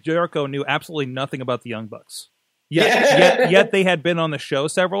felt like Jericho knew absolutely nothing about the Young Bucks. Yet they had been on the show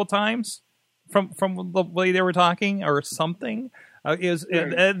several times from the way they were talking or something.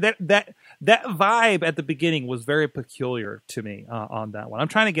 That vibe at the beginning was very peculiar to me on that one. I'm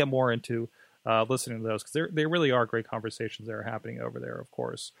trying to get more into listening to those because they really are great conversations that are happening over there, of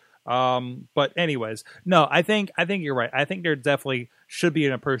course. But anyways, no, I think you're right. I think there definitely should be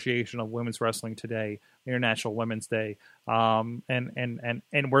an appreciation of women's wrestling today, International Women's Day. And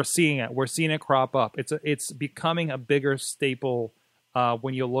we're seeing it. We're seeing it crop up. It's becoming a bigger staple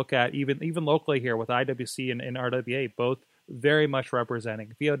when you look at even locally here with IWC and RWA, both very much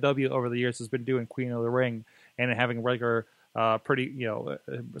representing. VOW over the years has been doing Queen of the Ring and having regular, pretty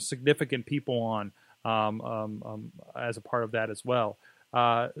significant people on as a part of that as well.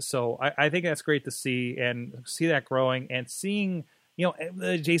 So I think that's great to see that growing and seeing,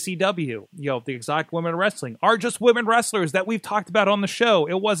 the JCW, the Exotic Women Wrestling are just women wrestlers that we've talked about on the show.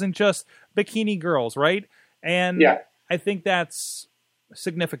 It wasn't just bikini girls, right? And I think that's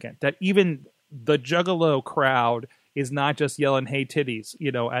significant that even the Juggalo crowd is not just yelling, "Hey titties,"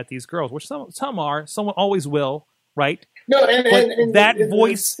 at these girls, which some are, some always will, right? No, and that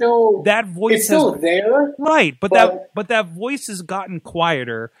voice it's still there, right? But that voice has gotten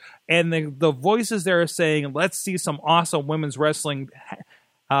quieter, and the voices there are saying, "Let's see some awesome women's wrestling."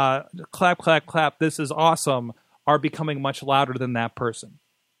 Clap, clap, clap! This is awesome. Are becoming much louder than that person.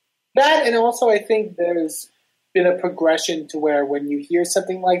 That, and also I think there's been a progression to where when you hear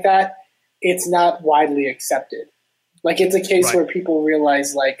something like that, it's not widely accepted. Like it's a case where people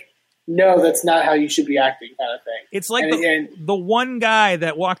realize, like, no, that's not how you should be acting, kind of thing. It's like the one guy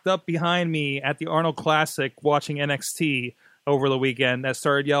that walked up behind me at the Arnold Classic watching NXT over the weekend that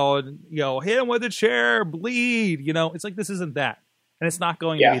started yelling, hit him with a chair, bleed. It's like, this isn't that. And it's not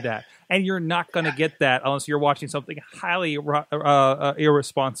going to be that. And you're not going to get that unless you're watching something highly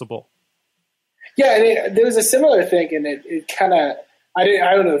irresponsible. Yeah, and there was a similar thing, and it kind of, I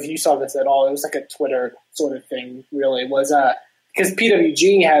don't know if you saw this at all. It was like a Twitter sort of thing, really. It was because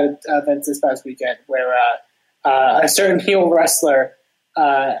PWG had events this past weekend where a certain heel wrestler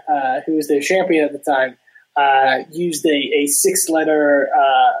who was their champion at the time used a 6-letter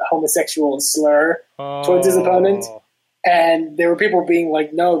homosexual slur towards his opponent. And there were people being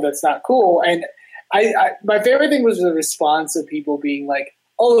like, no, that's not cool. And my favorite thing was the response of people being like,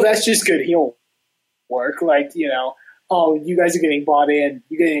 oh, that's just good heel work. Like, oh, you guys are getting bought in.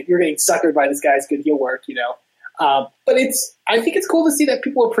 You're getting suckered by this guy's good heel work, But I think it's cool to see that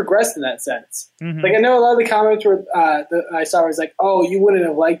people have progressed in that sense. Mm-hmm. Like I know a lot of the comments were I saw was like, oh, you wouldn't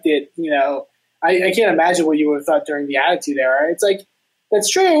have liked it. I can't imagine what you would have thought during the Attitude Era. It's like, that's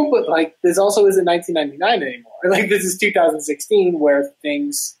true, but like this also isn't 1999 anymore. Like this is 2016 where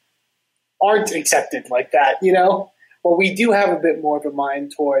things aren't accepted like that, Well, we do have a bit more of a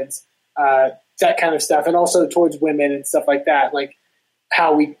mind towards that kind of stuff, and also towards women and stuff like that, like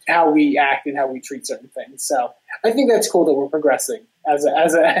how we act and how we treat certain things. So I think that's cool that we're progressing as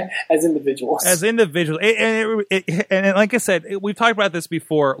individuals. As individuals, and like I said, we've talked about this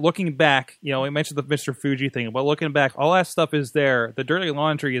before. Looking back, we mentioned the Mr. Fuji thing, but looking back, all that stuff is there. The Dirty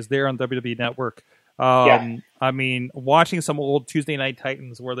Laundry is there on WWE Network. I mean, watching some old Tuesday Night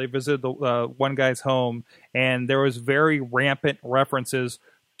Titans where they visited the one guy's home, and there was very rampant references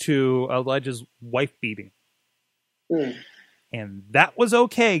to alleged wife beating. Mm. And that was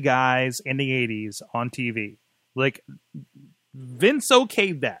okay, guys, in the 80s on TV. Like, Vince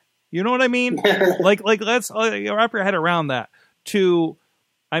okayed that. You know what I mean? like let's wrap your head around that.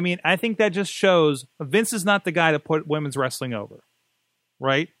 I think that just shows Vince is not the guy to put women's wrestling over.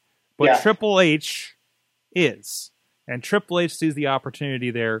 Right? But Triple H is. And Triple H sees the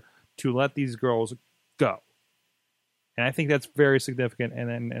opportunity there to let these girls go. And I think that's very significant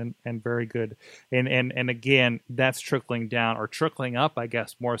and very good. And again, that's trickling down or trickling up, I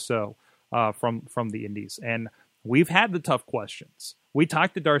guess, more so from the indies. And we've had the tough questions. We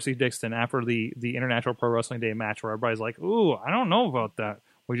talked to Darcy Dixon after the International Pro Wrestling Day match where everybody's like, ooh, I don't know about that.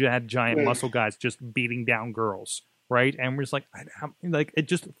 We just had giant muscle guys just beating down girls, right? And we're just like it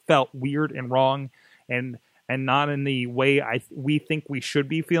just felt weird and wrong and not in the way we think we should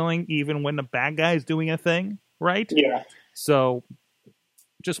be feeling even when the bad guy is doing a thing. Right? Yeah. So,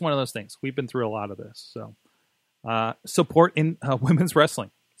 just one of those things. We've been through a lot of this. So, support in women's wrestling.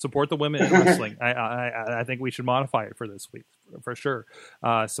 Support the women in wrestling. I think we should modify it for this week, for sure.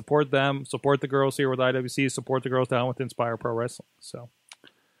 Support them. Support the girls here with IWC. Support the girls down with Inspire Pro Wrestling. So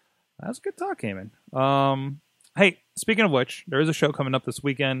that's good talk, Eamon. Hey, speaking of which, there is a show coming up this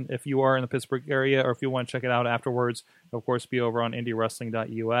weekend. If you are in the Pittsburgh area or if you want to check it out afterwards, of course, be over on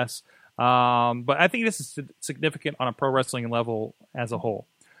indywrestling.us. But I think this is significant on a pro wrestling level as a whole.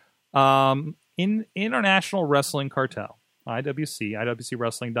 In International Wrestling Cartel,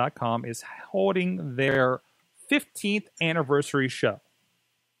 IWCWrestling.com is holding their 15th anniversary show.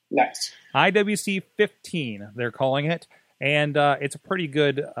 Nice. IWC 15, they're calling it. And it's a pretty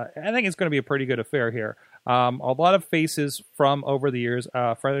good, I think it's going to be a pretty good affair here. A lot of faces from over the years.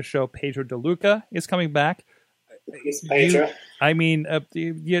 Friend of the show, Pedro DeLuca, is coming back. It's Pedro.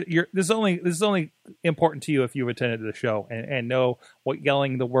 This is only important to you if you've attended the show and know what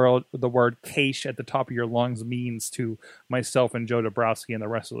yelling the word "cache" at the top of your lungs means to myself and Joe Dabrowski and the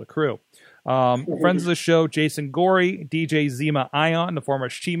rest of the crew. Friends of the show, Jason Gorey, DJ Zima Ion, the former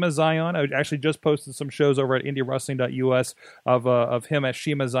Shima Zion. I actually just posted some shows over at indywrestling.us of him as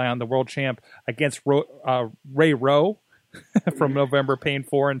Shima Zion, the world champ, against Ray Rowe. From November Pain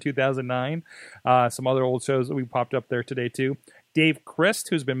 4 in 2009. Some other old shows that we popped up there today, too. Dave Christ,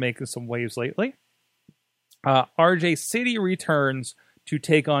 who's been making some waves lately. RJ City returns to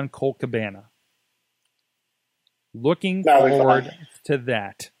take on Colt Cabana. Looking forward to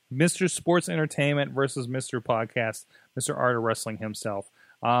that. Mr. Sports Entertainment versus Mr. Podcast, Mr. Art of Wrestling himself.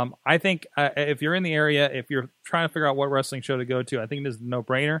 I think if you're in the area, if you're trying to figure out what wrestling show to go to, I think this is a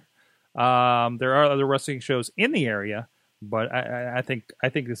no-brainer. There are other wrestling shows in the area, but I think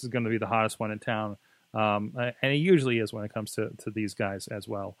this is going to be the hottest one in town, and it usually is when it comes to these guys as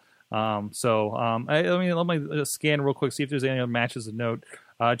well. Let me scan real quick, see if there's any other matches of note.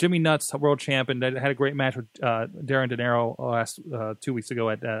 Jimmy Nuts, world champion, had a great match with Darren De Niro last 2 weeks ago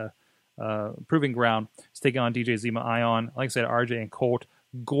at Proving Ground. He's taking on DJ Zima Ion. Like I said, RJ and Colt.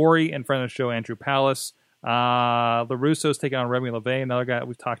 Gory in front of the show, Andrew Palace. LaRusso's taking on Remy LeVay, another guy that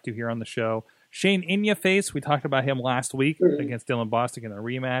we've talked to here on the show. Shane Inyaface, we talked about him last week against Dylan Bostic in a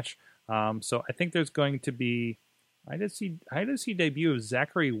rematch. So I think there's going to be. I did see debut of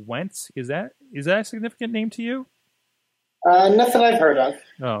Zachary Wentz. Is that a significant name to you? Nothing I've heard of.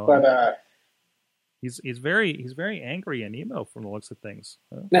 Oh, but he's very angry and emo from the looks of things.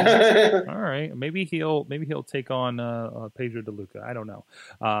 All right, maybe he'll take on Pedro DeLuca. I don't know.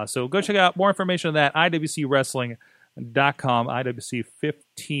 So go check out more information on that. IWCWrestling.com, IWC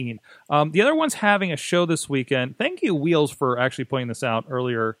 15. The other one's having a show this weekend. Thank you, Wheels, for actually pointing this out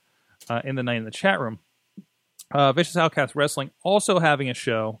earlier in the night in the chat room. Vicious Outcast Wrestling also having a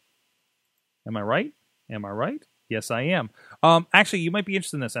show. Am I right? Yes, I am. Actually, you might be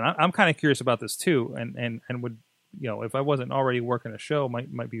interested in this, and I'm kind of curious about this too. And would, if I wasn't already working a show,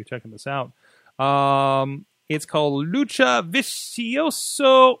 might be checking this out. It's called Lucha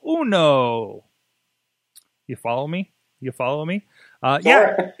Vicioso Uno. You follow me? Yeah,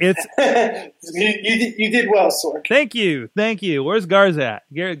 it's you did well, Sork. Thank you. Where's Garza at?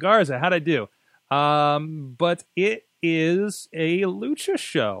 Garza, how'd I do? But it is a lucha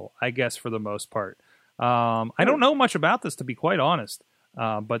show, I guess, for the most part. I don't know much about this, to be quite honest.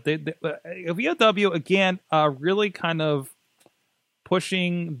 But VOW, again, really kind of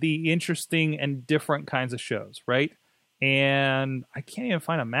pushing the interesting and different kinds of shows, right? And I can't even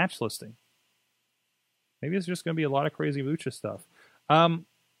find a match listing. Maybe it's just going to be a lot of crazy lucha stuff. So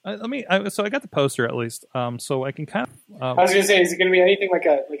I got the poster at least, so I can kind of. I was going to say, is it going to be anything like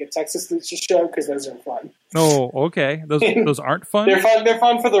a Texas lucha show? Because those are fun. Oh, okay. Those aren't fun. They're fun. They're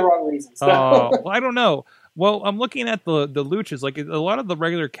fun for the wrong reasons. Well, I don't know. Well, I'm looking at the luchas, like a lot of the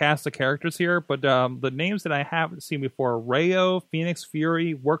regular cast of characters here, but the names that I haven't seen before: Rayo, Phoenix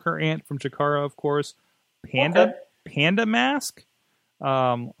Fury, Worker Ant from Chikara, of course, Panda Mask,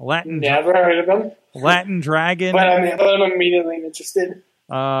 Latin. Never heard of them. Latin Dragon. But I'm immediately interested.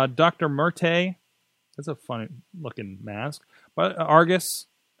 Dr. Murte. That's a funny looking mask. But Argus.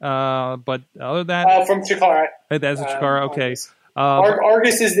 But other than that, from Chikara. That's a Chikara. Okay.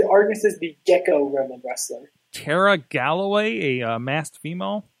 Argus is the Gecko Roman wrestler. Tara Galloway, a masked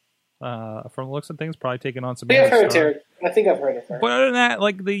female. From the looks of things, probably taking on some. I think I've heard of her. But other than that,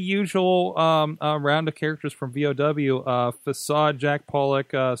 like the usual round of characters from VOW, Facade, Jack Pollock,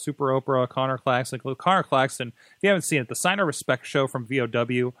 Super Oprah, Connor Claxton. Connor Claxton, if you haven't seen it, the Sign of Respect show from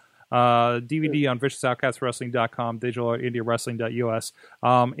VOW. DVD on ViciousOutcastWrestling.com, digital at IndieWrestling.us.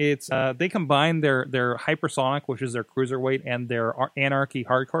 It's they combine their Hypersonic, which is their cruiserweight, and their Anarchy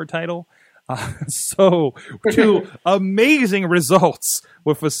Hardcore title So, two amazing results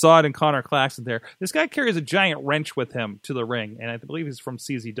with Facade and Connor Claxton there. This guy carries a giant wrench with him to the ring, and I believe he's from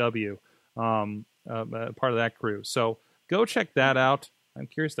CZW, part of that crew. So, go check that out. I'm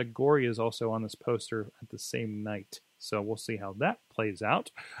curious that Gory is also on this poster at the same night. So we'll see how that plays out.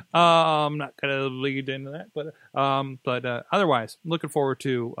 I'm not going to lead into that, but otherwise, I'm looking forward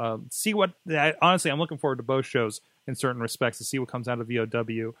to see what. Honestly, I'm looking forward to both shows in certain respects to see what comes out of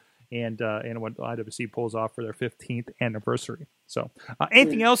VOW and what IWC pulls off for their 15th anniversary. So,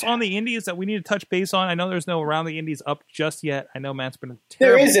 anything else on the Indies that we need to touch base on? I know there's no Around the Indies up just yet. I know Matt's been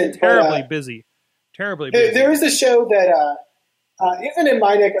terribly busy. There is a show that isn't in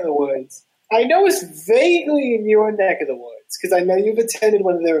my neck of the woods. I know it's vaguely in your neck of the woods because I know you've attended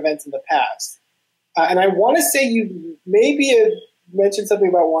one of their events in the past. And I want to say you maybe have mentioned something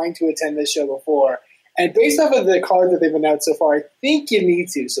about wanting to attend this show before. And based off of the card that they've announced so far, I think you need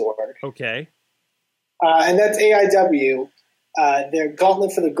to, Sword. Okay. And that's AIW, their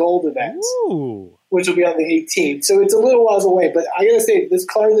Gauntlet for the Gold event, Ooh. Which will be on the 18th. So it's a little whiles away. But I got to say, this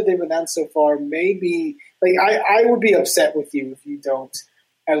card that they've announced so far may be – like I would be upset with you if you don't –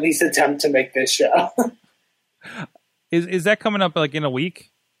 at least attempt to make this show. Is that coming up like in a week?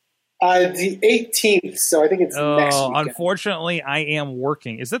 The 18th, so I think it's next week. Unfortunately, I am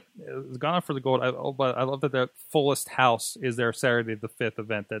working. Is it Gone for the Gold? But I love that the Fullest House is their Saturday the 5th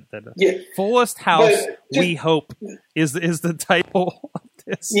event. Yeah. Fullest House, we hope, is the title of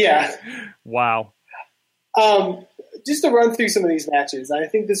this. Yeah. Wow. Just to run through some of these matches, I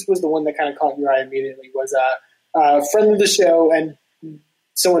think this was the one that kind of caught your eye immediately, was a friend of the show and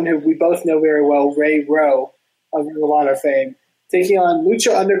someone who we both know very well, Ray Rowe of Ring of Honor fame, taking on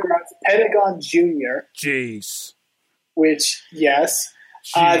Lucha Underground's Pentagon Jr. Jeez. Which, yes.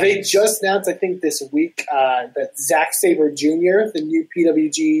 They just announced, I think, this week that Zack Sabre Jr., the new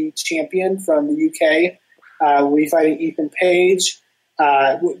PWG champion from the UK, will be fighting Ethan Page.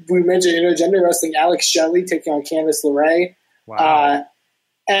 We mentioned intergender wrestling, Alex Shelley taking on Candice LeRae. Wow.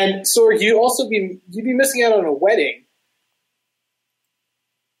 And Sorg, you'd be missing out on a wedding.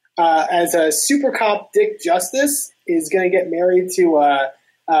 As a super cop, Dick Justice is going to get married to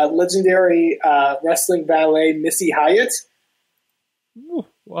legendary wrestling ballet Missy Hyatt. Ooh.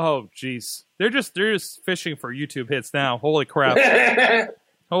 Oh, jeez. They're just fishing for YouTube hits now. Holy crap.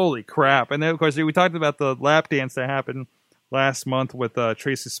 Holy crap. And then, of course, we talked about the lap dance that happened last month with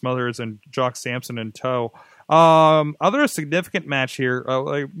Tracy Smothers and Jock Sampson in tow. Other significant match here,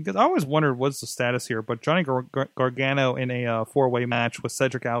 because I always wondered what's the status here, but Johnny Gargano in a four-way match with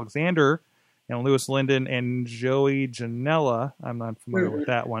Cedric Alexander and Lewis Linden and Joey Janela. I'm not familiar with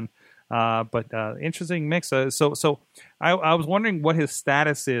that one. But interesting mix. So I was wondering what his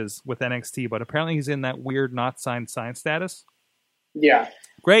status is with NXT, but apparently he's in that weird not signed status. Yeah.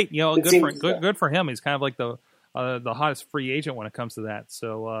 Great. Good for him. He's kind of like the hottest free agent when it comes to that.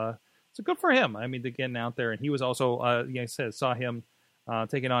 So good for him. I mean, getting out there, and he was also, I saw him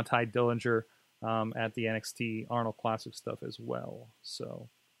taking on Ty Dillinger at the NXT Arnold Classic stuff as well. So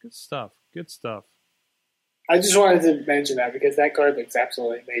good stuff. I just wanted to mention that because that card looks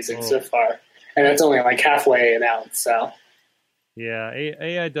absolutely amazing so far, and it's only like halfway announced. So yeah,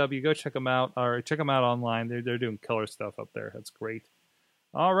 AIW, go check them out, or check them out online. They're doing killer stuff up there. That's great.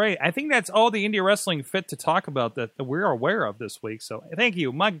 All right, I think that's all the indie wrestling fit to talk about that we're aware of this week. So thank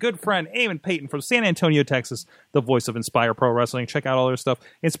you, my good friend Eamon Payton from San Antonio, Texas, the voice of Inspire Pro Wrestling. Check out all their stuff.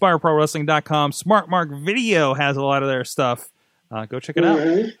 InspireProWrestling.com. Smart Mark Video has a lot of their stuff. Go check it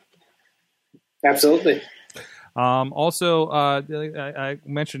out. Absolutely. Also, I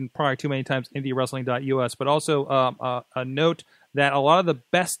mentioned probably too many times IndieWrestling.us, but also a note that a lot of the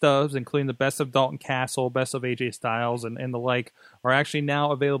best ofs, including the best of Dalton Castle, best of AJ Styles, and the like, are actually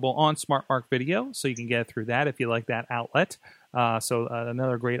now available on Smart Mark Video, so you can get it through that if you like that outlet. So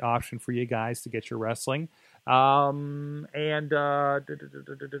another great option for you guys to get your wrestling. We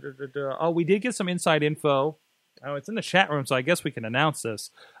did get some inside info. Oh, it's in the chat room, so I guess we can announce this.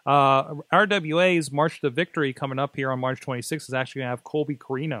 RWA's March to Victory coming up here on March 26th is actually going to have Colby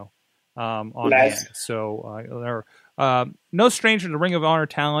Carino on hand. So they're no stranger to Ring of Honor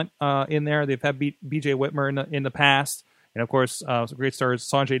talent in there. They've had BJ Whitmer in the past. And, of course, some great stars,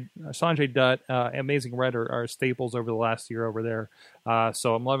 Sanjay Dutt, Amazing Red are staples over the last year over there.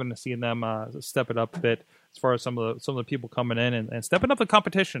 So I'm loving to seeing them step it up a bit as far as some of the people coming in and stepping up the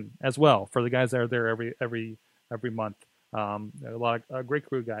competition as well for the guys that are there every month. A lot of great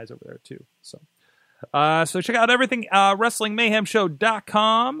crew guys over there too. So check out everything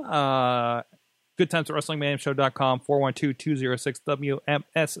WrestlingMayhemShow.com. Good Times at WrestlingMayhemShow.com,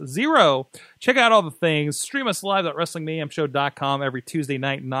 412-206-WMS0. Check out all the things. Stream us live at WrestlingMayhemShow.com every Tuesday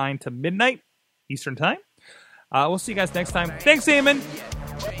night, 9 to midnight Eastern Time. We'll see you guys next time. Thanks, Eamon.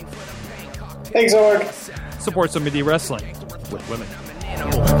 Thanks, Org. Support some indie wrestling with women.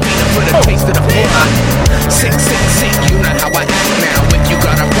 Sick, you know how I act now. If you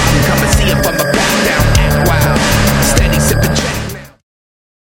got a problem, come and see if I'm a back down. Act wild, steady sipping Jack now.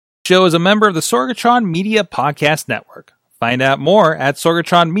 Show is a member of the Sorgatron Media Podcast Network. Find out more at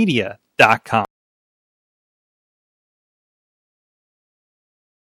sorgatronmedia.com.